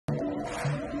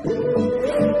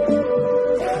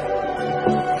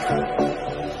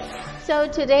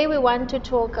today we want to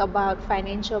talk about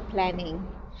financial planning,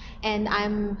 and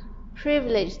I'm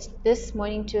privileged this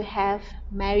morning to have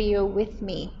Mario with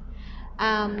me.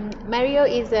 Mario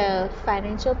is a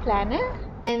financial planner,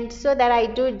 and so that I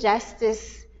do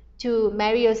justice to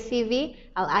Mario's CV,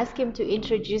 I'll ask him to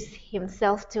introduce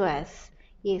himself to us.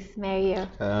 Yes, Mario.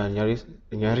 Nyaris,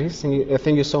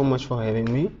 thank you so much for having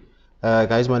me.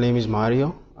 Guys, my name is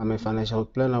Mario. I'm a financial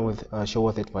planner with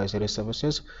Showorth Advisory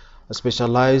Services. I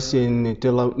specialize in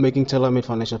making tailor-made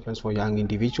financial plans for young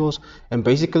individuals and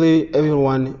basically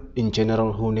everyone in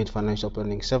general who need financial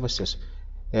planning services.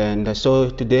 And so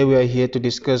today we are here to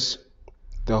discuss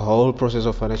the whole process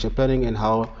of financial planning and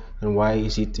how and why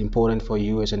is it important for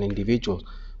you as an individual.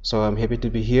 So I'm happy to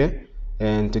be here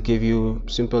and to give you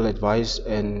simple advice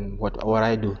and what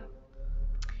I do.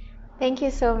 Thank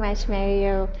you so much,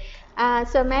 Mario.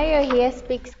 So Mario here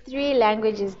speaks three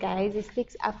languages, guys. He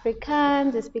speaks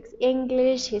Afrikaans, he speaks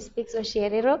English, he speaks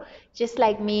Oshirero, just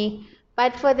like me.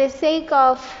 But for the sake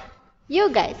of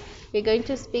you guys, we're going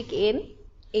to speak in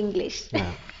English.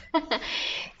 Yeah.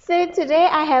 So today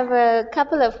I have a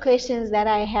couple of questions that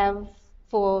I have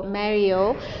for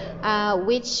Mario,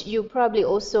 which you probably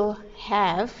also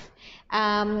have.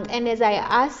 And as I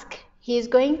ask, he's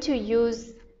going to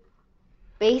use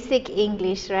basic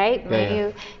English, right, Yeah.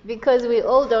 Mario? Because we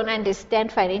all don't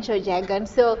understand financial jargon.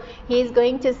 So he's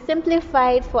going to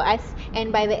simplify it for us,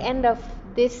 and by the end of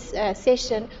this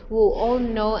session, we'll all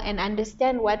know and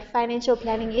understand what financial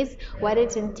planning is, what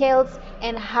it entails,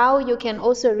 and how you can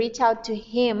also reach out to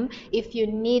him if you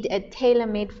need a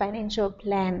tailor-made financial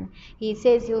plan. He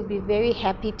says he'll be very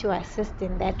happy to assist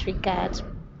in that regard.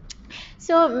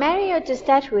 So, Mario, to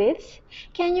start with,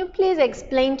 can you please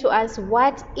explain to us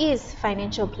what is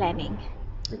financial planning?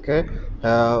 Okay.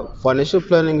 Financial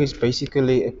planning is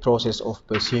basically a process of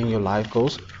pursuing your life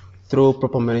goals through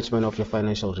proper management of your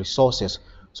financial resources.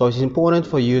 So it's important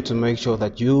for you to make sure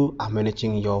that you are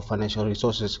managing your financial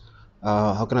resources.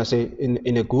 How can I say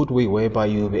in a good way, whereby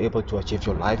you'll be able to achieve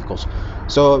your life goals.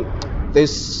 So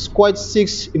there's quite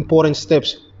 6 important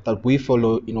steps that we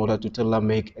follow in order to tailor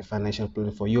make a financial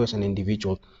plan for you as an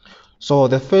individual. So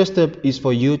the first step is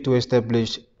for you to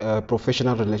establish a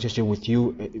professional relationship with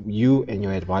you and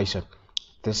your advisor.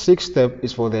 The sixth step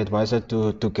is for the advisor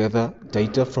to gather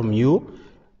data from you.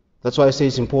 That's why I say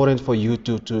it's important for you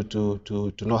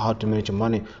to know how to manage your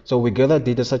money. So we gather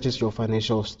data such as your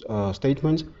financial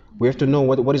statements. We have to know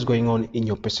what is going on in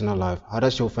your personal life. How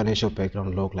does your financial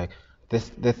background look like?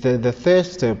 The third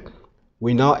step,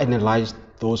 we now analyze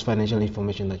those financial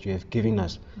information that you have given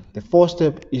us. The fourth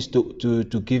step is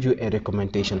to give you a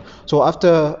recommendation. So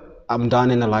after I'm done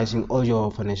analyzing all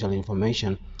your financial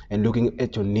information and looking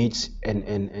at your needs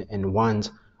and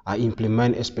wants, I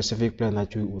implement a specific plan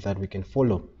that we can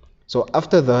follow. So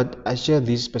after that, I share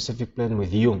this specific plan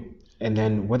with you, and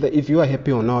then whether if you are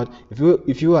happy or not,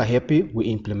 if you are happy, we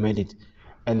implement it,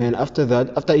 and then after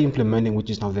that, after implementing, which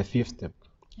is now the fifth step,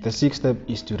 the sixth step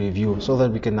is to review so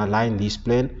that we can align this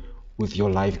plan with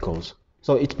your life goals.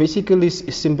 So it's basically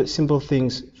simple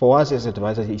things for us as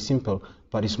advisors. It's simple,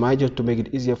 but it's my job to make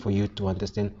it easier for you to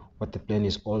understand what the plan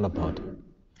is all about.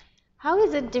 How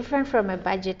is it different from a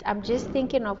budget? I'm just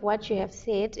thinking of what you have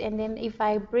said, and then if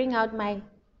I bring out my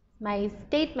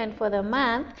statement for the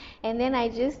month, and then I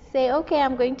just say, okay,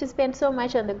 I'm going to spend so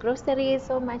much on the groceries,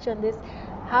 so much on this.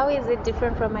 How is it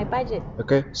different from my budget?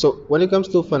 Okay, so when it comes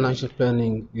to financial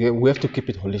planning, we have to keep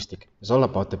it holistic. It's all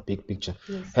about the big picture.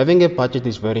 Yes. Having a budget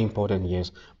is very important,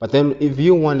 yes. But then, if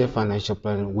you want a financial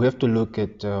plan, we have to look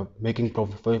at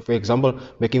for example,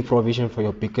 making provision for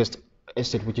your biggest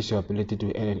asset, which is your ability to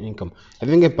earn an income.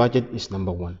 Having a budget is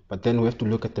number one. But then we have to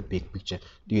look at the big picture.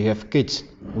 Do you have kids?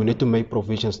 We need to make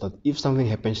provisions that if something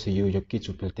happens to you, your kids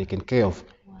will be taken care of.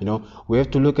 We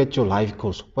have to look at your life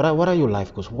goals. What are your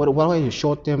life goals? What are your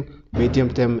short term,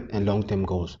 medium term, and long term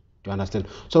goals? Do you understand?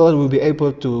 So that we'll be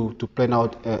able to plan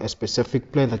out a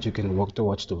specific plan that you can work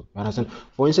towards to. You understand?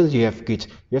 For instance, you have kids.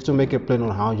 You have to make a plan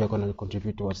on how you're going to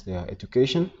contribute towards their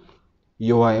education.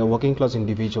 You are a working class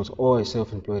individuals or a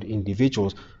self-employed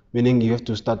individuals, meaning you have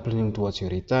to start planning towards your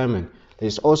retirement. There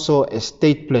is also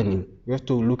estate planning. You have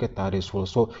to look at that as well.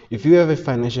 So if you have a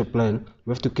financial plan, you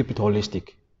have to keep it holistic.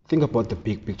 Think about the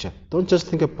big picture. Don't just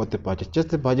think about the budget. Just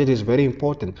the budget is very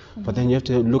important, but then you have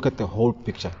to look at the whole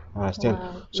picture. Understand?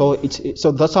 Wow, So yes.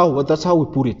 so that's how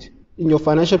we put it. In your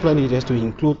financial plan, it has to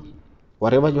include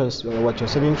whatever what you're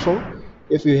saving for.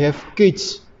 If you have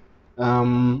kids, are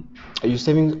you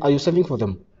saving for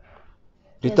them?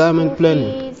 Your school Retirement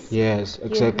planning. fees, Yes, your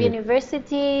exactly.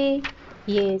 university.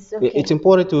 Yes, It's okay.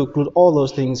 important to include all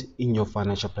those things in your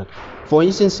financial plan. For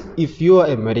instance, if you are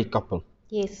a married couple,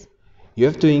 Yes. you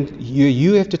have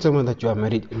to determine that you are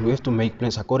married, and you have to make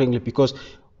plans accordingly. Because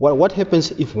what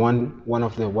happens if one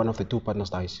of the two partners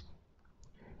dies?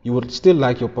 You would still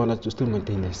like your partner to still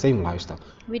maintain the same lifestyle.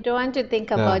 We don't want to think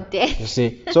Yeah, about death. you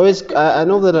see. So I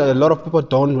know that a lot of people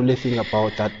don't really think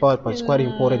about that part, but it's quite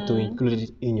important to Mm, include it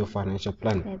in your financial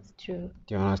plan. that's true.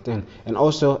 Do you understand? And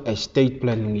also, estate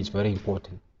planning is very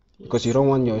important because you Yes. don't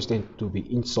want your estate to be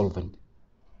insolvent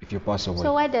if you pass away.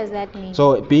 So what does that mean?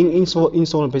 So being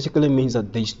insolvent basically means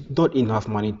that there's not enough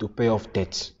money to pay off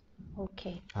debts.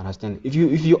 Okay. Understand? If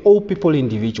you owe people,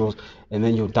 individuals, and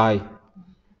then you die,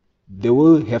 they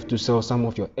will have to sell some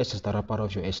of your assets that are part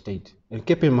of your estate. And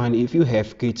keep in mind, if you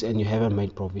have kids and you haven't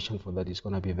made provision for that, it's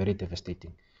going to be very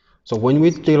devastating. So when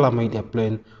we tailor make a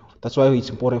plan, that's why it's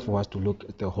important for us to look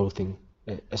at the whole thing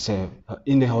as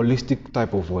in a holistic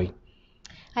type of way.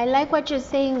 I like what you're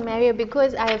saying, Mario,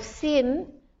 because I have seen,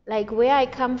 like where I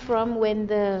come from, when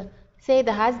say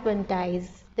the husband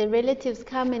dies, the relatives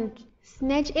come and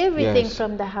snatch everything Yes.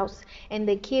 from the house, and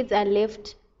the kids are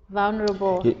left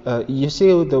vulnerable. You see,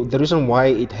 the reason why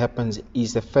it happens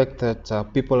is the fact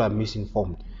that people are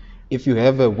misinformed. If you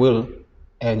have a will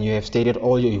and you have stated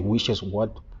all your wishes,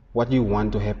 what you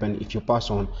want to happen if you pass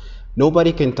on,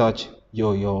 nobody can touch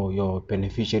your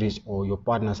beneficiaries or your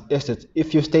partner's assets.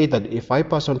 If you state that if I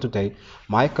pass on today,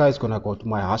 my car is gonna go to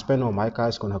my husband or my car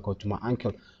is gonna go to my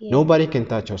uncle, Yeah. nobody can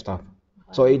touch your stuff.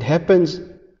 So Wow. it happens.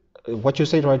 What you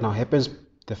said right now happens.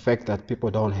 The fact that people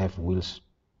don't have wills,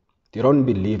 they don't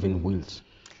believe in wills.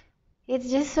 It's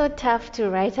just so tough to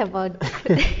write about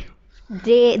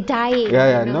dying, Yeah,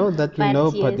 yeah, no, that we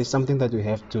know, But but it's yes, something that we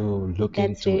have to look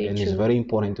that's into, very and it's true. very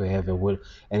important to have a will,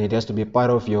 and it has to be part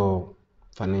of your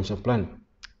financial plan.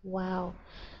 Wow.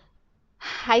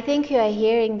 I think you are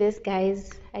hearing this,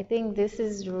 guys. I think this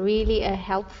is really a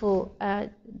helpful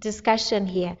discussion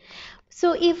here.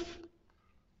 So if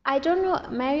I don't know,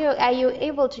 Mario, are you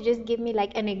able to just give me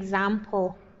like an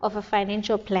example of a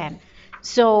financial plan?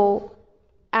 So,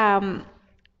 um,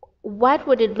 what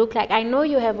would it look like? I know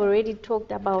you have already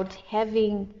talked about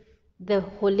having the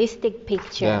holistic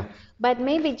picture, Yeah. but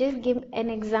maybe just give an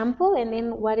example and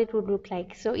then what it would look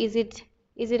like. So, is it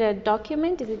a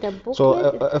document? Is it a So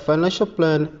booklet? a financial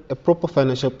plan, a proper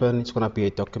financial plan, is gonna be a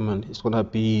document. It's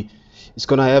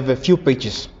gonna have a few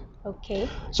pages. Okay.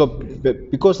 So,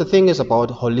 because the thing is about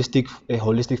a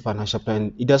holistic financial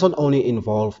plan, it doesn't only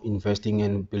involve investing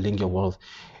and building your wealth.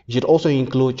 It should also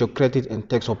include your credit and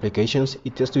tax obligations.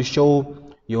 It has to show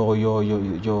your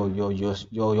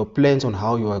plans on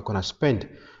how you are gonna spend,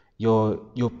 your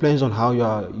plans on how you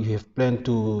have planned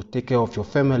to take care of your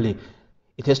family.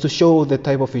 It has to show the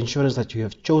type of insurance that you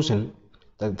have chosen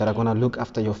that are Okay. going to look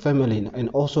after your family, and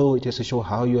also it has to show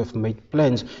how you have made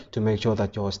plans to make sure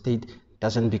that your estate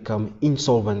doesn't become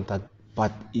insolvent,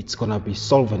 but it's going to be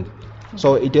solvent.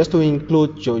 So it has to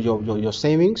include your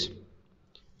savings.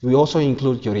 We also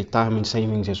include your retirement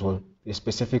savings as well, a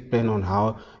specific plan on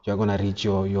how you're going to reach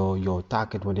your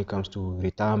target when it comes to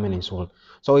retirement as well.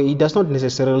 So it does not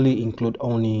necessarily include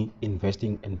only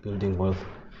investing and building wealth.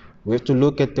 We have to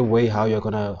look at the way how you're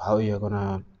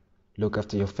gonna look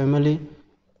after your family,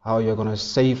 how you're gonna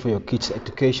save for your kids'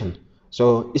 education.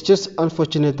 So it's just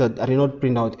unfortunate that I did not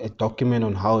print out a document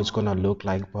on how it's gonna look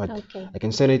like, but Okay. I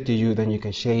can send it to you. Then you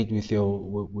can share it with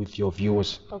your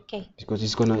viewers, Okay. because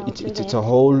it's gonna I'll do it's a that.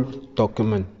 whole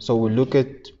document. So we look Okay.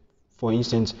 at, for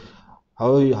instance,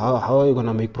 how are you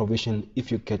gonna make provision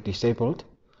if you get disabled?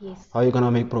 Yes. How are you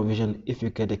gonna make provision if you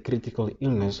get a critical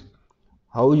illness?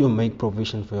 How will you make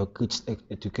provision for your kids'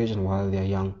 education while they're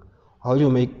young? How do you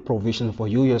make provision for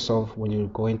you yourself when you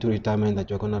go into retirement, that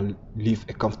you're gonna live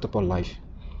a comfortable life?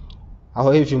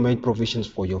 How have you made provisions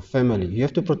for your family? You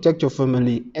have to protect your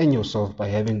family and yourself by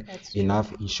having That's true.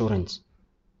 enough insurance,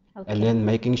 and Okay. then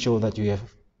making sure that you have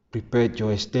prepared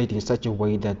your estate in such a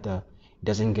way that it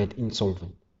doesn't get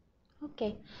insolvent.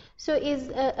 Okay. So is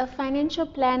a financial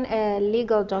plan a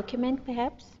legal document,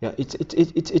 perhaps? Yeah,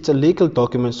 it's a legal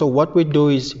document. So what we do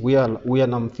is we are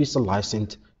NAMFISA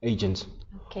licensed agents.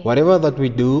 Okay. Whatever that we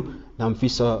do,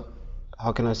 NAMFISA,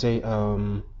 how can I say,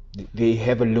 they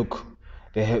have a look.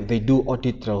 They do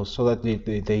audit trails so that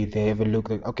they have a look.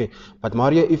 Like, okay, but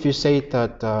Mario, if you say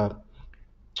that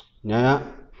Nyaya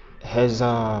has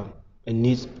a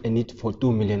need for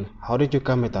 2 million, how did you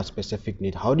come at that specific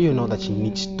need? How do you know that she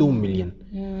needs 2 million?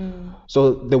 Mm.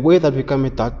 So the way that we come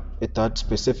at that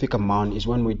specific amount is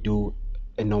when we do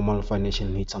a normal financial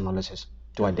needs analysis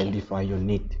to Okay. identify your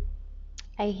need.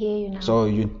 I hear you now. So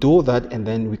you do that, and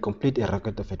then we complete a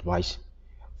record of advice.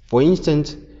 For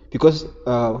instance, because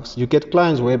you get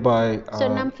clients whereby So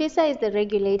NAMFISA is the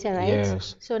regulator, right?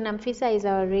 yes. So NAMFISA is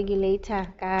our regulator,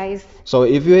 guys. So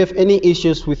if you have any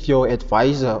issues with your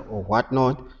advisor or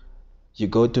whatnot, you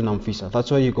go to NAMFISA.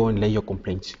 That's where you go and lay your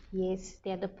complaints. Yes,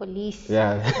 they are the police.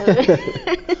 Yeah.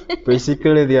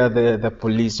 Basically, they are the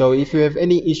police. So if you have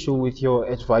any issue with your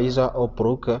advisor or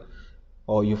broker,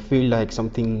 or you feel like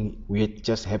something weird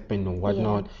just happened or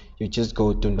whatnot, you just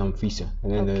go to NAMFISA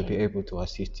and then they'll be Okay. able to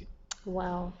assist you.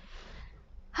 Wow.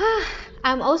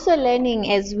 I'm also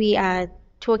learning as we are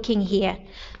talking here.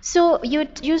 So you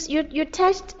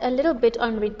touched a little bit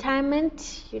on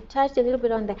retirement. You touched a little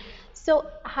bit on that. So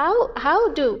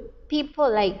how do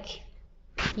people like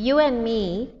you and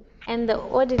me and the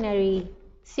ordinary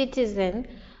citizen,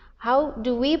 how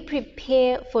do we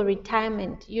prepare for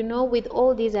retirement? You know, with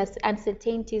all these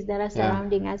uncertainties that are Yeah.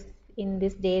 surrounding us in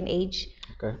this day and age,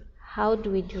 Okay. how do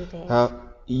we do that?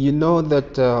 You know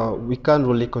that we can't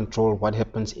really control what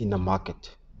happens in the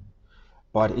market,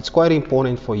 but it's quite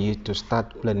important for you to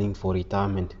start planning for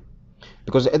retirement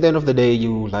because at the end of the day,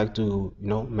 you like to,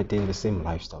 maintain the same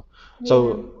lifestyle. Yeah.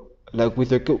 So, like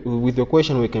with your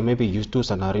question, we can maybe use two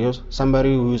scenarios: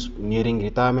 somebody who's nearing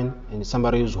retirement and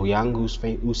somebody who's young, who's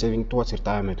saving towards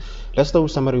retirement. Let's start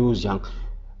with somebody who's young.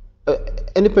 uh,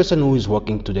 any person who is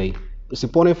working today, it's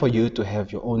important for you to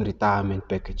have your own retirement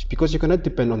package because you cannot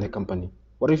depend on the company.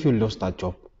 What if you lose that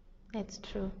job? That's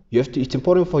true. You have to. It's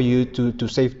important for you to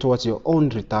save towards your own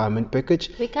retirement package.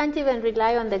 We can't even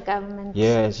rely on the government.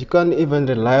 Yes, you can't even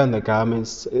rely on the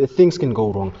governments. Things can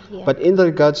go wrong. Yeah. But in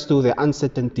regards to the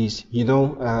uncertainties, we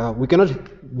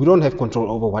don't have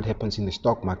control over what happens in the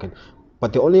stock market.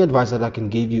 But the only advice that I can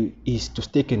give you is to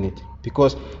stick in it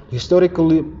because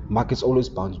historically markets always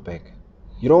bounce back.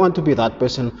 You don't want to be that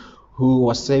person who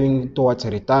was saving towards a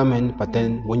retirement, but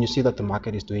then when you see that the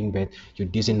market is doing bad, you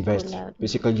disinvest. Pull out.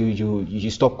 Basically,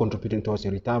 you stop contributing towards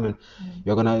your retirement.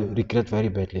 You're gonna regret very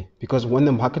badly because when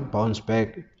the market bounce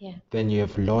back, Yeah. then you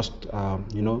have lost,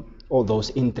 all those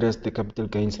interest, the capital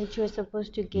gains. That you were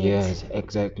supposed to get. Yes,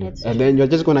 exactly. That's And true. then you're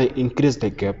just gonna increase the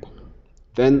gap.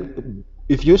 Then,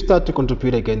 if you start to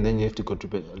contribute again, then you have to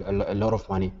contribute a lot of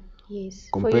money Yes.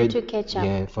 For you compared, to catch up.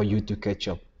 yeah, for you to catch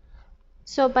up.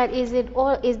 So, but is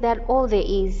that all there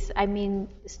is? I mean,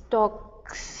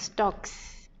 stocks.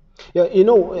 Yeah,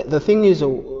 the thing is,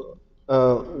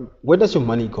 uh, where does your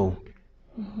money go?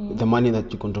 The money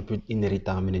that you contribute in the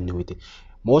retirement annuity.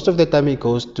 Most of the time, it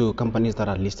goes to companies that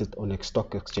are listed on a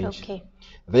stock exchange. Okay.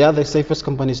 They are the safest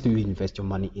companies to invest your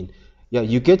money in. Yeah,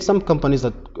 you get some companies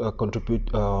that contribute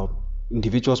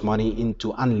individuals' money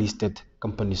into unlisted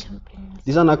companies.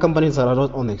 These are not companies that are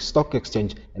not on a stock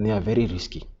exchange, and they are very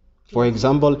risky. For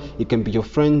example, it can be your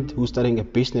friend who's starting a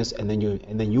business, and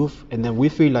then we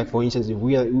feel like, for instance, if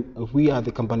we are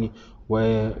the company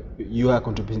where you are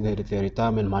contributing the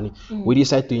retirement money, we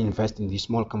decide to invest in this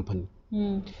small company.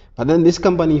 But then this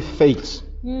company fails,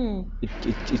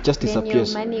 it just Then your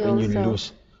disappears money and you also.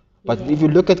 lose. But if you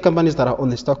look at companies that are on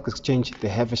the stock exchange, they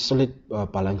have a solid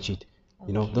balance sheet.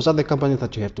 Those are the companies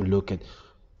that you have to look at.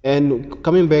 And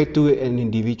coming back to an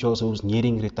individual who's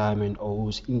nearing retirement or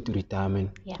who's into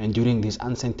retirement, Yeah. and during these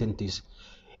uncertainties,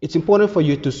 it's important for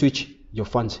you to switch your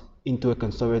funds into a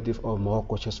conservative or more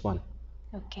cautious fund,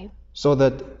 Okay. so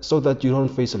that you don't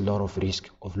face a lot of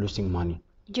risk of losing money.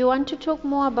 Do you want to talk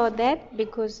more about that?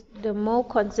 Because the more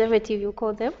conservative you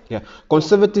call them. Yeah,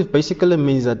 conservative basically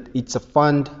means that it's a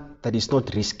fund that is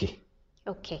not risky.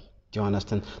 Okay. Do you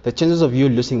understand? The chances of you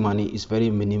losing money is very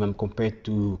minimum compared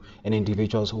to an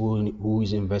individual who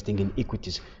is investing in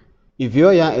equities. If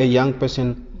you're a young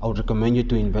person, I would recommend you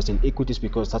to invest in equities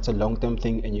because that's a long-term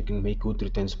thing and you can make good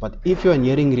returns. But if you're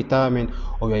nearing retirement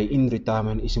or you're in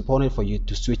retirement, it's important for you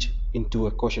to switch into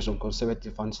a cautious and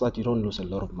conservative fund so that you don't lose a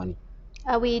lot of money.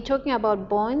 Are we talking about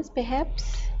bonds,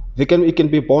 perhaps? It can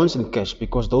be bonds and cash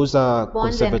because those are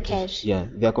Bonds and conservative. cash. Yeah,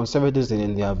 they are conservative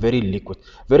and they are very liquid.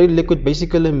 Very liquid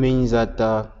basically means that,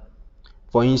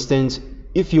 for instance,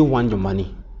 if you want your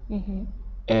money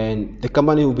and the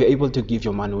company will be able to give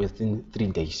your money within 3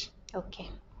 days. Okay.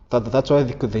 That's why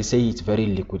they say it's very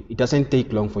liquid. It doesn't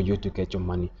take long for you to get your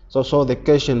money. So the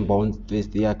cash and bonds,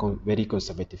 they are very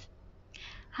conservative.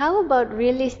 How about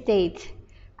real estate?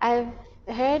 I've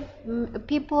heard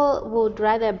people would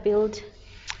rather build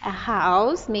a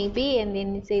house, maybe, and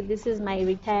then say, "This is my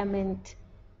retirement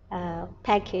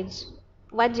package."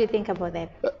 What do you think about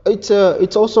that?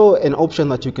 It's also an option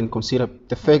that you can consider.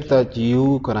 The fact Okay. that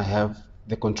you gonna have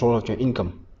the control of your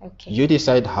income. Okay. You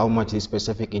decide how much this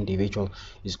specific individual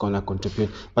is gonna contribute.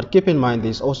 But keep in mind,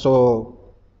 there's also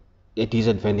a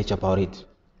disadvantage about it.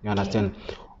 You understand?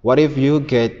 What if you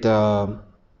get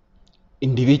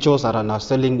individuals that are now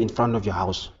selling in front of your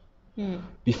house. Hmm.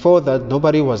 Before that,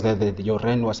 nobody was there. Your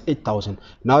rent was 8,000.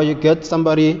 Now you get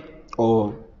somebody,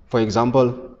 or for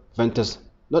example, Ventus.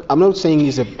 I'm not saying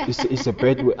it's a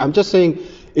bad way. I'm just saying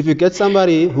if you get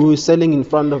somebody who is selling in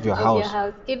front of your Of your house,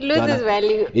 house, it then loses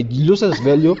value. it loses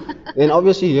value. Then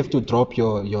obviously you have to drop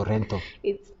your rental.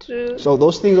 It's true. So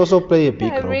those things also play a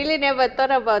big I role. really never thought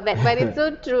about that, but it's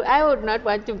so true. I would not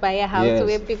want to buy a house where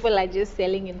Yes. people are just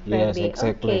selling in front Yes, there.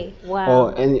 exactly. Okay, Oh, wow.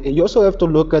 and you also have to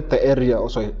look at the area.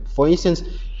 Also, for instance,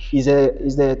 is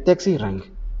the taxi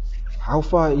rank? How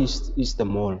far is the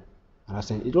mall?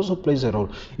 Understand? It also plays a role.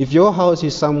 If your house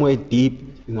is somewhere deep,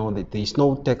 you know that there is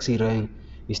no taxi rank,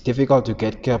 it's difficult to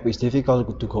get cab, it's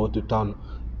difficult to go to town.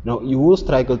 You know, you will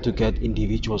struggle to get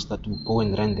individuals that will go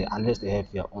and rent there unless they have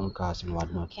their own cars and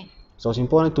whatnot. Okay. So it's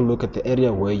important to look at the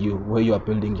area where you are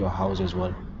building your house as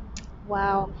well.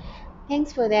 Wow.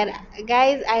 Thanks for that.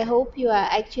 Guys, I hope you are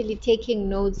actually taking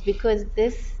notes because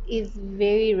this is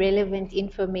very relevant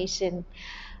information.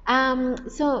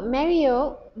 So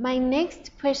Mario, my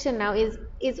next question now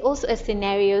is also a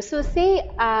scenario. So say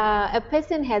a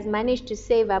person has managed to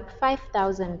save up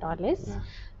 $5,000,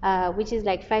 Yeah. which is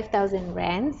like 5,000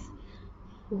 rands.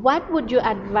 What would you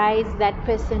advise that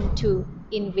person to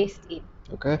invest in?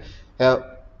 Okay. Uh,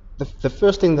 the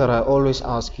first thing that I always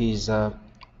ask is,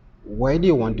 why do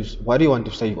you want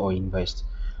to save or invest?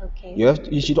 Okay.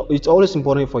 You should, it's always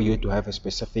important for you to have a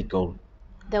specific goal.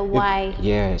 The If, why.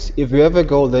 yes, if you have a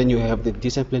goal, then you have the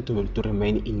discipline to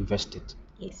remain invested.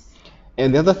 Yes.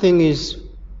 And the other thing is,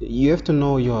 you have to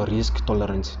know your risk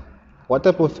tolerance. What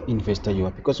type of investor you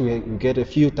are, because we get a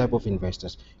few type of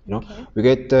investors. You know, Okay. we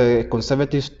get a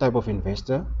conservative type of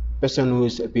investor, person who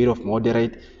is a bit of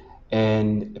moderate,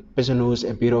 and a person who is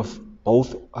a bit of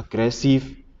both aggressive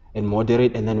and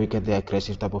moderate, and then we get the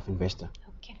aggressive type of investor.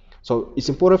 Okay. So it's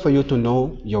important for you to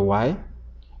know your why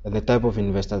and the type of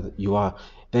investor that you are.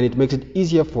 Then it makes it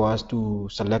easier for us to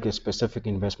select a specific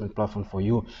investment platform for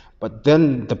you. But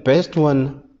then the best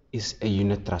one is a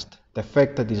unit trust. The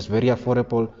fact that it is very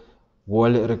affordable,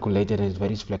 well regulated, and it's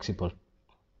very flexible.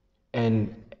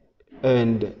 And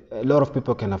and a lot of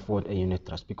people can afford a unit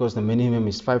trust because the minimum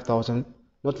is 5,000,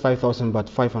 not 5,000 but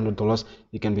 $500.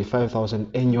 It can be 5,000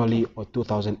 annually Okay. or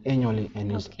 2,000 annually,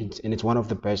 and Okay. it's one of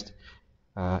the best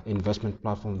investment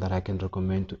platform that I can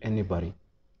recommend to anybody.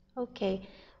 Okay.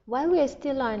 While we're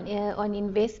still on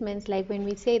investments, like when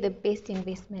we say the best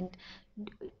investment,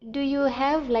 do you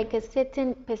have like a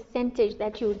certain percentage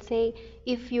that you would say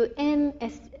if you earn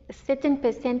a certain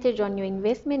percentage on your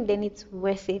investment, then it's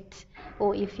worth it,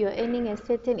 or if you're earning a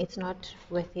certain, it's not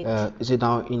worth it? Is it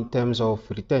now in terms of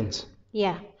returns?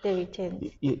 Yeah, the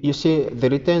returns. You see, the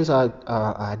returns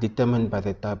are determined by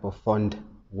the type of fund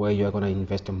where you are going to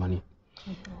invest your money.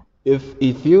 Mhm.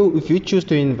 If you choose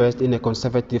to invest in a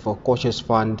conservative or cautious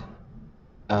fund,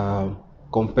 uh,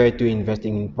 compared to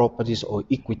investing in properties or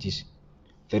equities,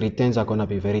 the returns are going to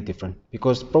be very different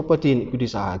because property and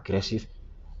equities are aggressive.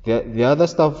 The other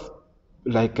stuff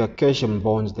like cash and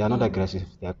bonds, they are not aggressive,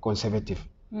 they are conservative.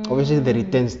 Obviously the Mm.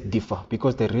 returns differ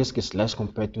because the risk is less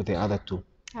compared to the other two.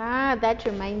 Ah, that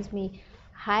reminds me.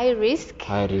 High risk,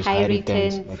 High risk, high high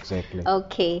returns, returns. exactly.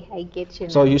 Okay, I get you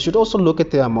So now. you should also look at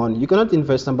the amount. You cannot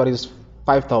invest somebody's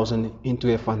 5,000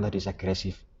 into a fund that is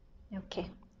aggressive. Okay.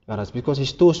 Whereas because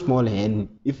it's too small, and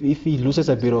if he loses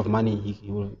a bit of money,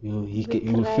 he will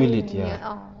feel it. Crying. Yeah.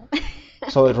 Yeah. Oh.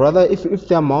 So rather, if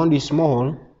the amount is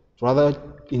small, rather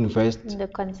In invest the in,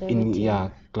 conservative. yeah,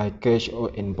 like cash or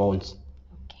in bonds.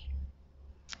 Okay.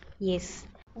 Yes.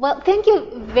 Well, thank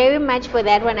you very much for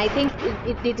that one. I think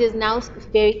it is now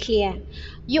very clear.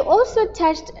 You also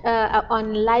touched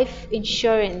on life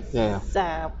insurance Yeah,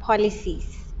 yeah.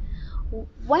 policies.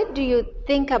 What do you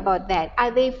think about that?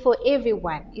 Are they for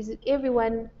everyone? Is it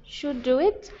everyone should do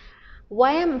it?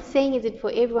 Why I'm saying is it for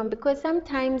everyone? Because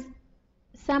sometimes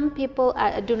some people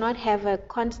do not have a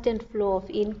constant flow of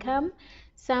income.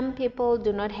 Some people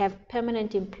do not have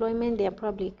permanent employment. They are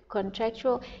probably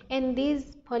contractual. And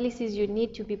these policies, you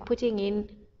need to be putting in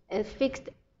a fixed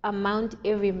amount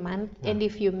every month. Yeah. And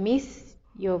if you miss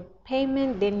your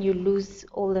payment, then you lose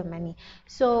all the money.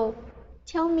 So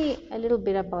tell me a little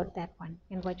bit about that one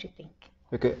and what you think.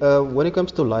 Okay. When it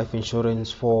comes to life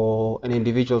insurance for an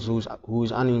individual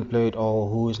who's unemployed or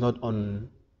who is not on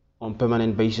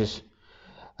permanent basis,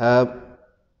 uh,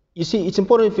 you see, it's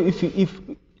important if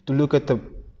to look at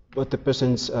the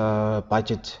person's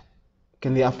budget.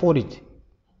 Can they afford it?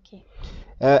 Okay.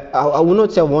 I will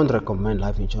not say I won't recommend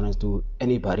life insurance to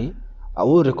anybody. I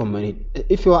will recommend it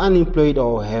if you are unemployed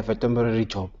or have a temporary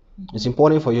job. It's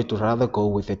important for you to rather go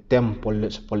with a term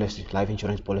policy, life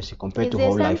insurance policy, compared Is to there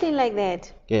whole life. something like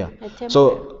that? Yeah. A temporary.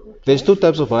 So there's Okay. two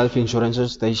types of life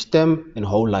insurances. There's term and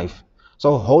whole life.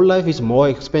 So whole life is more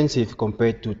expensive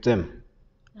compared to term.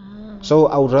 Ah, So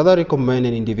I would rather recommend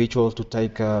an individual to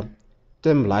take a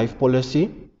term life policy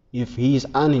if he is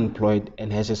unemployed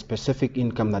and has a specific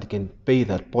income that can pay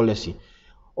that policy,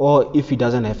 or if he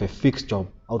doesn't have a fixed job.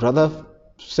 I would rather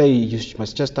say you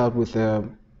must just start with a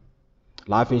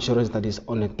life insurance that is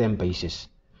on a term basis.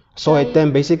 So so a you,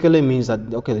 term basically means that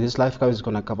okay, this life cover is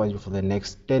going to cover you for the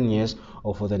next 10 years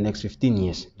or for the next 15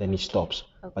 years, then it stops.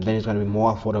 But then okay, it's going to be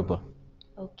more affordable.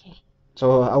 okay.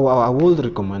 So I would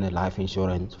recommend a life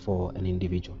insurance for an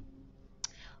individual.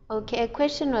 Okay, a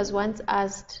question was once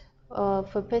asked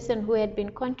of a person who had been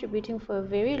contributing for a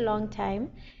very long time,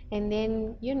 and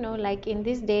then, like in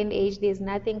this day and age, there's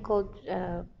nothing called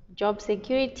job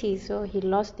security, so he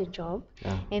lost the job.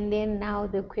 Yeah. And then now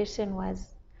the question was,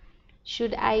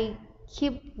 should I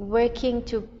keep working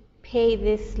to pay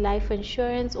this life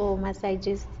insurance, or must I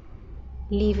just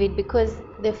leave it? Because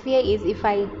the fear is if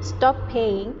I stop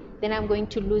paying, then I'm going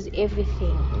to lose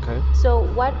everything. Okay. So,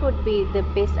 what would be the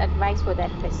best advice for that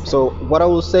person? So what I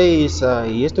will say is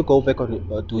he has to go back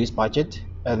on to his budget,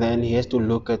 and then he has to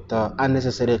look at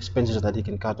unnecessary expenses that he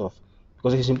can cut off,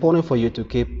 because it's important for you to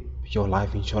keep your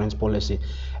life insurance policy.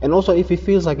 And also, if he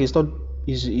feels like he's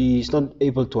not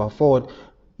able to afford,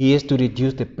 he has to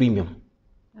reduce the premium.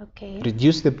 Okay.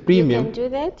 Reduce the You can premium. do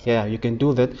that? Yeah, you can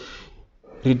do that.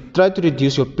 Try to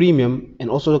reduce your premium and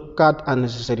also cut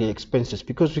unnecessary expenses,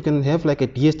 because you can have like a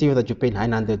DSTV that you pay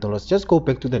 $900. Just go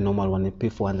back to the normal one and pay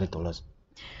 $400. Do you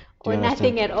Or understand?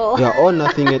 nothing at all? Yeah, or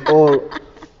nothing at all,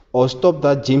 or stop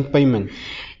that gym payment.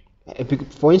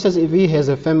 For instance, if he has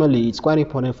a family, it's quite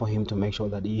important for him to make sure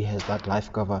that he has that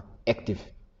life cover active.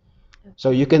 So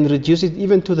you can reduce it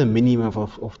even to the minimum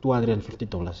of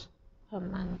 $250 A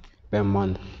month. per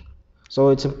month. So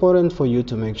it's important for you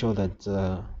to make sure that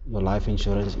your life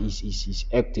insurance is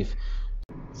active.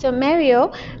 So,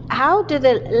 Mario, how do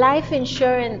the life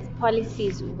insurance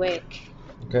policies work?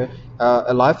 Okay.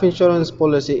 A life insurance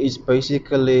policy is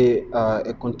basically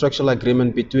a contractual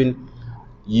agreement between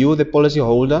you, the policy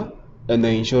holder, and the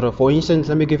insurer. For instance,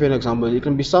 let me give you an example. It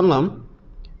can be Sanlam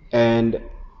and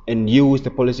you is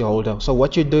the policy holder. So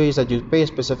what you do is that you pay a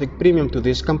specific premium to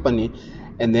this company,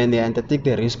 and then they undertake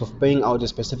the risk of paying out a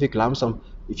specific lump sum.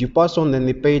 If you pass on, then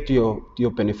they pay it to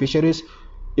your beneficiaries.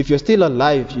 If you're still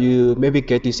alive, you maybe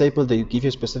get disabled, they give you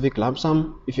a specific lump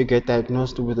sum. If you get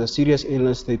diagnosed with a serious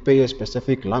illness, they pay a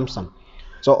specific lump sum.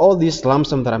 So all these lump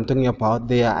sum that I'm talking about,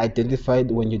 they are identified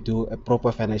when you do a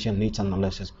proper financial needs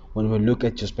analysis, when we look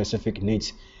at your specific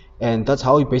needs. And that's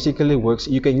how it basically works.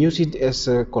 You can use it as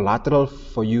a collateral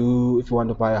for you if you want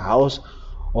to buy a house,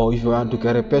 or if you want to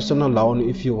get a personal loan,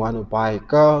 if you want to buy a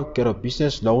car, get a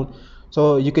business loan.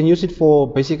 So you can use it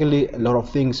for basically a lot of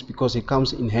things because it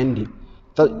comes in handy.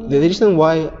 The reason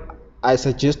why I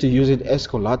suggest to use it as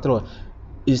collateral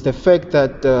is the fact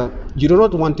that you do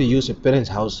not want to use your parents'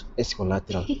 house as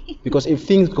collateral, because if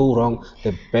things go wrong,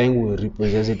 the bank will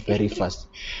repossess it very fast.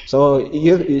 So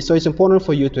it's important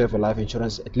for you to have a life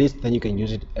insurance. At least then you can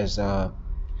use it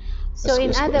So, in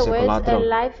as other a words, a collateral.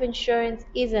 life insurance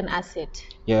is an asset.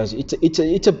 Yes,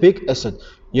 it's a big asset.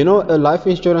 You know, a Wow. life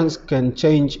insurance can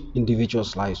change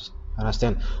individuals' lives.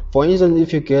 Understand? For instance,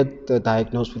 if you get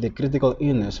diagnosed with a critical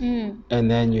illness, Mm. and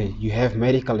then you have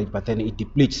medical aid, but then it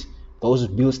depletes, those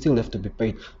bills still have to be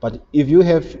paid. But if you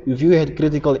had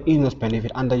critical illness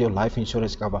benefit under your life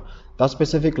insurance cover, that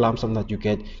specific lump sum that you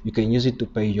get, you can use it to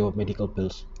pay your medical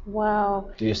bills. Wow.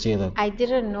 Do you see that? I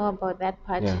didn't know about that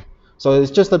part. Yeah. So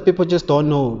it's just that people just don't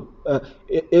know.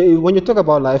 When you talk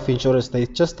about life insurance, they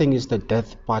just think it's the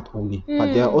death part only.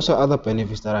 But there are Hmm. also other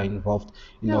benefits that are involved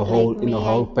No, like in the me,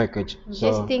 whole package. I'm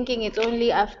just So thinking it's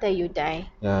only after you die.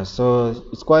 yeah, so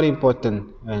it's quite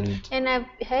important. And And I've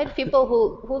heard people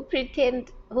who pretend,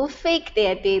 who fake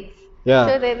their deaths yeah,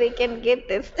 so that they can get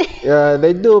this. yeah,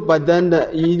 they do. But then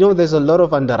there's a lot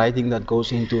of underwriting that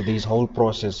goes into this whole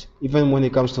process. Even when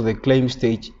it comes to the claim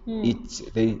stage, Hmm.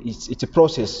 it's a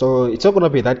process. So it's not gonna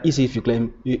be that easy if you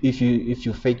claim if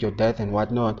you fake your death and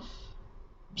whatnot.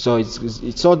 So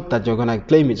it's not that you're gonna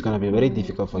claim it. It's gonna be very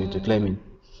difficult for you to claim it.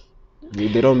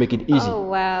 They don't make it easy. Oh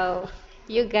wow.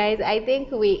 You guys, I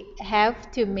think we have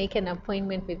to make an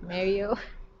appointment with Mario.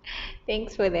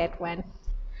 Thanks for that one.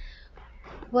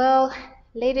 Well,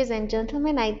 ladies and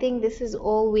gentlemen, I think this is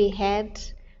all we had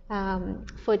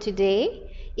for today.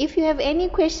 If you have any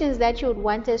questions that you would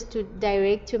want us to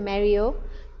direct to Mario,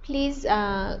 please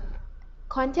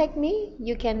contact me.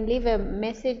 You can leave a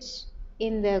message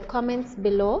in the comments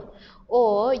below,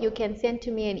 or you can send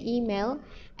to me an email,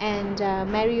 and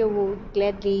Mario will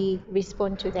gladly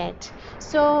respond to that.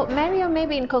 So Mario,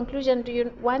 maybe in conclusion, do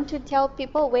you want to tell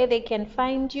people where they can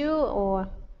find you, or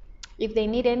if they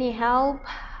need any help,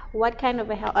 what kind of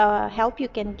help you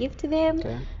can give to them,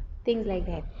 Okay. things like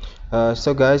that?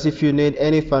 So guys, if you need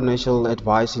any financial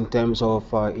advice in terms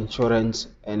of insurance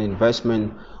and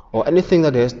investment or anything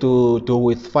that has to do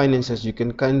with finances, you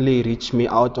can kindly reach me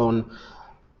out on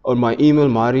my email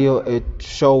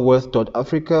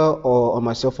mario@showworth.africa or on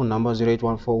my cell phone number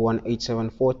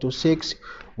 0814187426.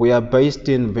 We are based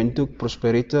in Windhoek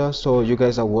Prosperita, so you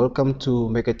guys are welcome to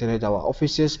make attend our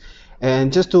offices.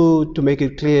 And just to make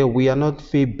it clear, we are not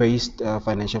fee-based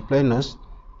financial planners.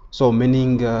 So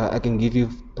meaning I can give you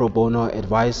pro bono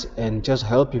advice and just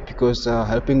help you because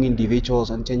helping individuals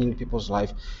and changing people's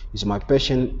life is my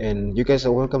passion, and you guys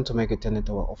are welcome to make attend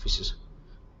our offices.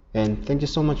 And thank you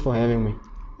so much for having me.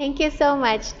 Thank you so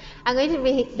much. I'm going to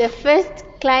be the first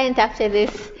client after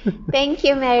this. Thank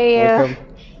you, Mario. Welcome.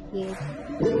 Yes.